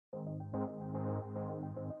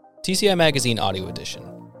TCI Magazine Audio Edition.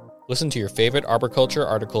 Listen to your favorite arboriculture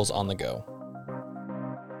articles on the go.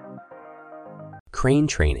 Crane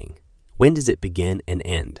Training. When does it begin and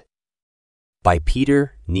end? By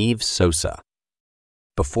Peter Neves Sosa.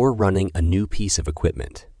 Before running a new piece of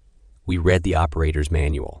equipment, we read the operator's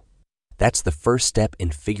manual. That's the first step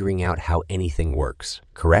in figuring out how anything works,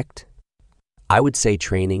 correct? I would say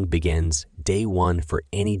training begins day one for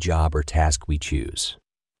any job or task we choose.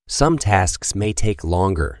 Some tasks may take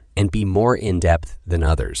longer and be more in-depth than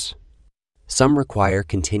others. Some require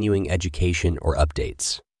continuing education or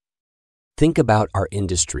updates. Think about our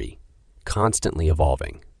industry, constantly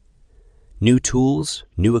evolving. New tools,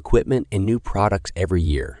 new equipment, and new products every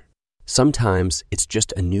year. Sometimes it's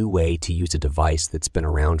just a new way to use a device that's been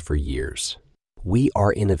around for years. We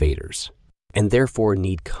are innovators, and therefore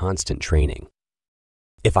need constant training.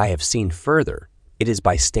 If I have seen further, it is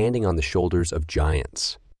by standing on the shoulders of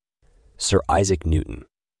giants. Sir Isaac Newton.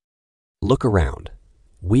 Look around.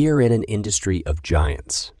 We are in an industry of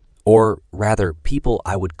giants, or rather, people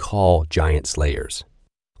I would call giant slayers.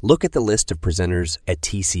 Look at the list of presenters at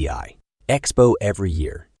TCI, Expo every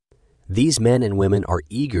year. These men and women are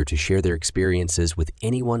eager to share their experiences with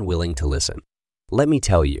anyone willing to listen. Let me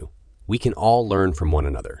tell you, we can all learn from one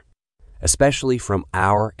another, especially from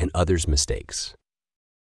our and others' mistakes.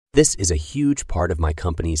 This is a huge part of my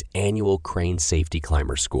company's annual Crane Safety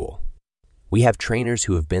Climber School. We have trainers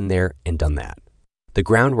who have been there and done that. The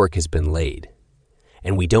groundwork has been laid,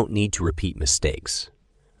 and we don't need to repeat mistakes.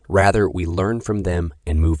 Rather, we learn from them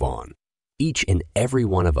and move on. Each and every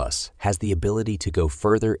one of us has the ability to go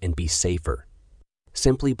further and be safer,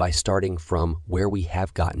 simply by starting from where we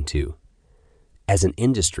have gotten to. As an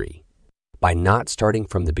industry, by not starting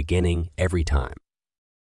from the beginning every time.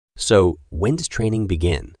 So, when does training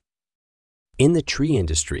begin? In the tree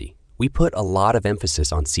industry, we put a lot of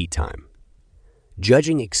emphasis on seat time.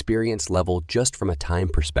 Judging experience level just from a time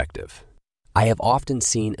perspective, I have often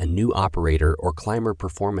seen a new operator or climber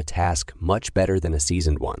perform a task much better than a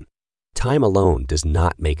seasoned one. Time alone does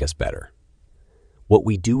not make us better. What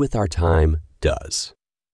we do with our time does.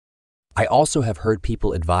 I also have heard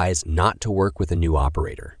people advise not to work with a new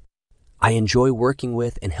operator. I enjoy working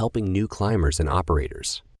with and helping new climbers and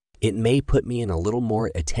operators. It may put me in a little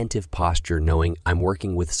more attentive posture knowing I'm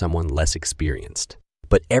working with someone less experienced.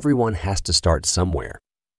 But everyone has to start somewhere.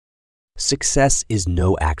 Success is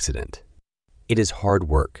no accident. It is hard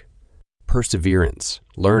work, perseverance,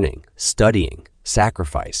 learning, studying,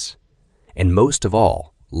 sacrifice, and most of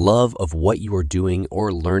all, love of what you are doing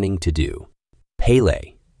or learning to do.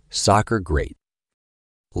 Pele, soccer great.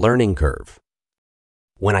 Learning curve.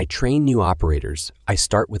 When I train new operators, I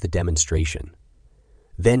start with a demonstration,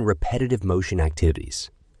 then repetitive motion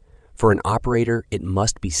activities. For an operator, it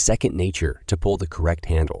must be second nature to pull the correct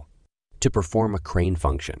handle, to perform a crane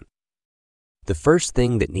function. The first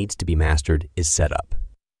thing that needs to be mastered is setup.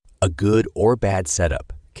 A good or bad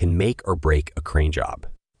setup can make or break a crane job.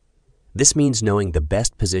 This means knowing the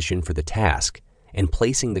best position for the task and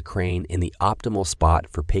placing the crane in the optimal spot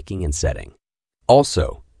for picking and setting.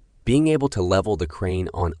 Also, being able to level the crane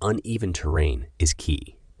on uneven terrain is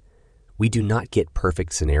key. We do not get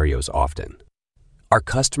perfect scenarios often. Our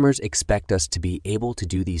customers expect us to be able to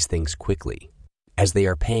do these things quickly, as they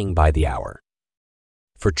are paying by the hour.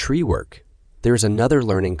 For tree work, there is another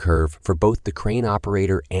learning curve for both the crane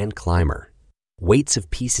operator and climber. Weights of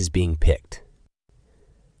pieces being picked.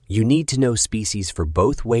 You need to know species for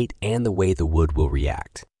both weight and the way the wood will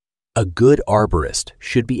react. A good arborist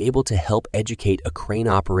should be able to help educate a crane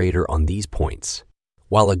operator on these points,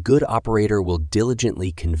 while a good operator will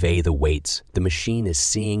diligently convey the weights the machine is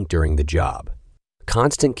seeing during the job.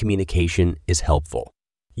 Constant communication is helpful.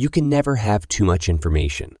 You can never have too much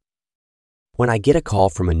information. When I get a call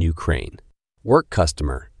from a new crane, work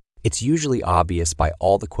customer, it's usually obvious by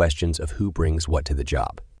all the questions of who brings what to the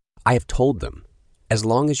job. I have told them, as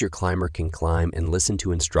long as your climber can climb and listen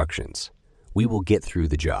to instructions, we will get through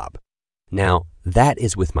the job. Now, that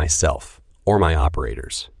is with myself or my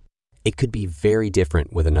operators. It could be very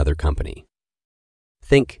different with another company.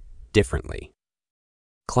 Think differently.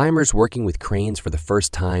 Climbers working with cranes for the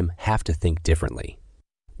first time have to think differently.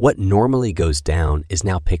 What normally goes down is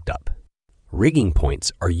now picked up. Rigging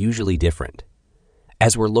points are usually different,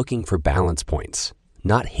 as we're looking for balance points,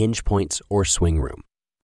 not hinge points or swing room.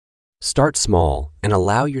 Start small and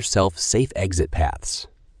allow yourself safe exit paths.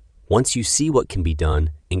 Once you see what can be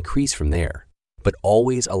done, increase from there, but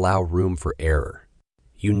always allow room for error.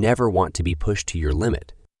 You never want to be pushed to your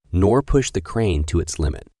limit, nor push the crane to its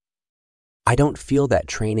limit. I don't feel that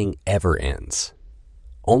training ever ends.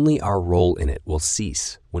 Only our role in it will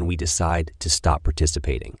cease when we decide to stop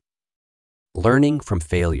participating. Learning from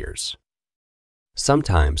failures.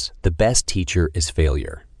 Sometimes the best teacher is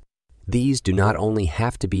failure. These do not only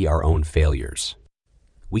have to be our own failures.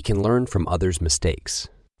 We can learn from others' mistakes.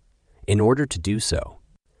 In order to do so,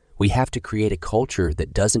 we have to create a culture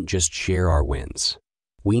that doesn't just share our wins.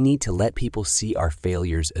 We need to let people see our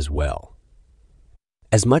failures as well.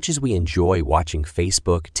 As much as we enjoy watching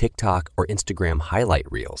Facebook, TikTok, or Instagram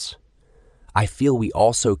highlight reels, I feel we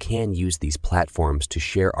also can use these platforms to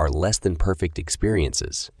share our less than perfect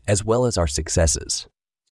experiences as well as our successes.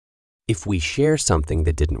 If we share something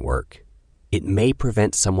that didn't work, it may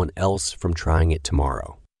prevent someone else from trying it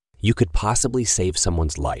tomorrow. You could possibly save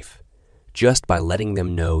someone's life just by letting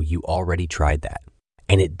them know you already tried that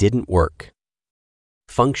and it didn't work.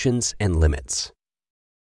 Functions and limits.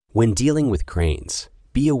 When dealing with cranes,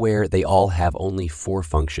 be aware they all have only 4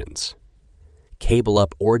 functions. Cable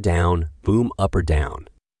up or down, boom up or down,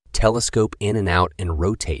 telescope in and out and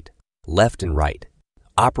rotate, left and right.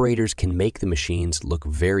 Operators can make the machines look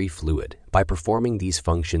very fluid by performing these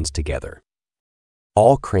functions together.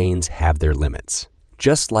 All cranes have their limits,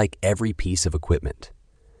 just like every piece of equipment.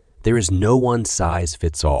 There is no one size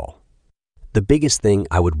fits all. The biggest thing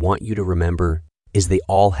I would want you to remember is they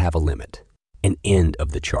all have a limit, an end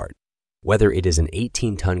of the chart. Whether it is an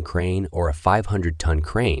 18-ton crane or a 500-ton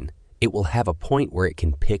crane, it will have a point where it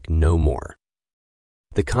can pick no more.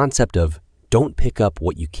 The concept of don't pick up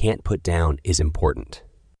what you can't put down is important.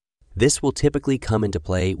 This will typically come into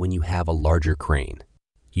play when you have a larger crane.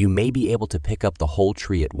 You may be able to pick up the whole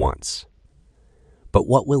tree at once. But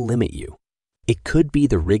what will limit you? It could be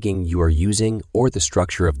the rigging you are using or the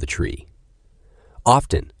structure of the tree.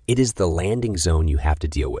 Often, it is the landing zone you have to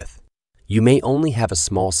deal with. You may only have a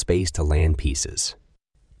small space to land pieces.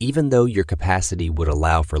 Even though your capacity would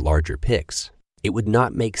allow for larger picks, it would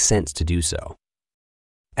not make sense to do so.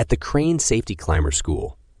 At the Crane Safety Climber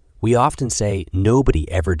School, we often say nobody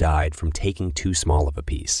ever died from taking too small of a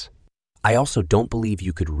piece. I also don't believe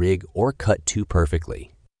you could rig or cut too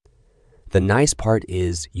perfectly. The nice part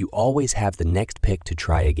is you always have the next pick to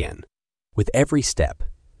try again. With every step,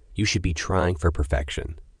 you should be trying for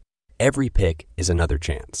perfection. Every pick is another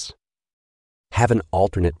chance. Have an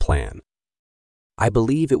alternate plan. I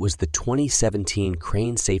believe it was the 2017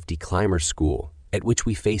 Crane Safety Climber School at which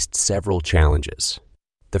we faced several challenges.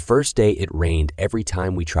 The first day it rained every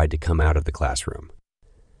time we tried to come out of the classroom.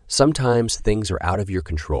 Sometimes things are out of your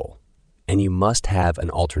control, and you must have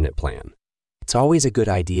an alternate plan. It's always a good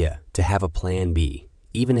idea to have a plan B,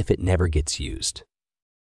 even if it never gets used.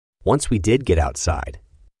 Once we did get outside,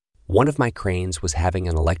 one of my cranes was having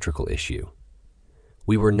an electrical issue.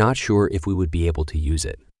 We were not sure if we would be able to use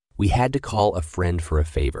it. We had to call a friend for a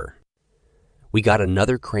favor. We got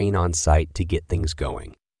another crane on site to get things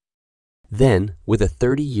going. Then, with a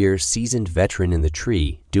 30-year seasoned veteran in the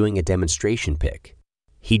tree doing a demonstration pick,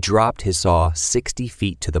 he dropped his saw 60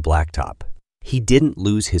 feet to the blacktop. He didn't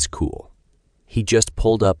lose his cool. He just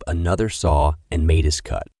pulled up another saw and made his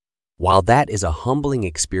cut. While that is a humbling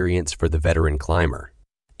experience for the veteran climber,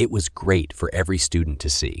 it was great for every student to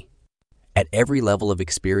see. At every level of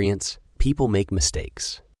experience, people make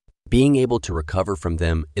mistakes. Being able to recover from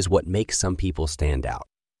them is what makes some people stand out.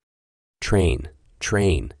 Train,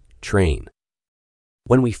 train, train.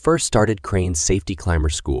 When we first started Crane's Safety Climber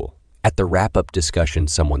School, at the wrap-up discussion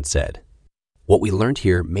someone said, "What we learned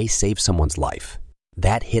here may save someone's life."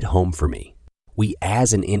 That hit home for me. We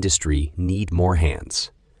as an industry need more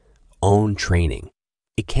hands. Own training.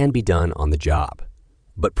 It can be done on the job,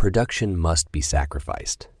 but production must be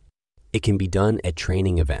sacrificed. It can be done at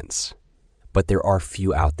training events, but there are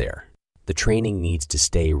few out there. The training needs to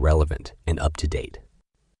stay relevant and up to date.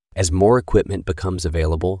 As more equipment becomes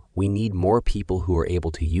available, we need more people who are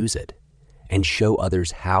able to use it and show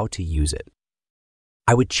others how to use it.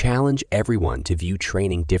 I would challenge everyone to view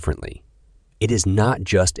training differently. It is not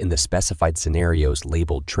just in the specified scenarios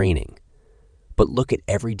labeled training, but look at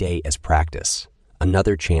every day as practice,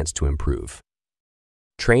 another chance to improve.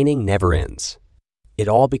 Training never ends. It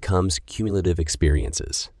all becomes cumulative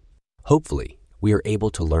experiences. Hopefully, we are able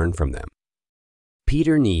to learn from them.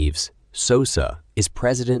 Peter Neves Sosa is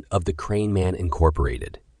president of the Crane Man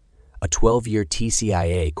Incorporated, a 12-year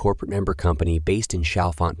TCIA corporate member company based in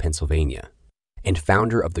Chalfont, Pennsylvania, and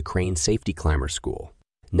founder of the Crane Safety Climber School,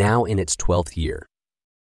 now in its 12th year.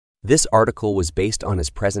 This article was based on his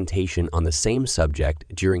presentation on the same subject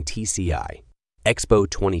during TCI Expo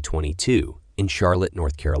 2022 in Charlotte,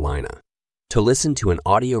 North Carolina. To listen to an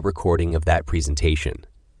audio recording of that presentation,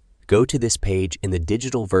 go to this page in the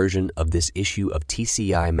digital version of this issue of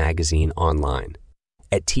TCI Magazine online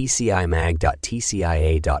at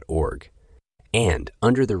tcimag.tcia.org, and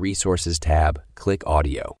under the Resources tab, click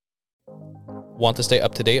Audio. Want to stay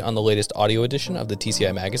up to date on the latest audio edition of the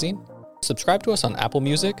TCI Magazine? Subscribe to us on Apple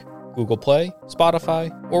Music, Google Play, Spotify,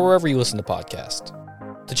 or wherever you listen to podcasts.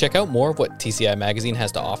 To check out more of what TCI Magazine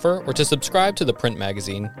has to offer, or to subscribe to the print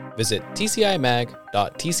magazine, visit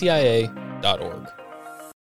tcimag.tcia.org.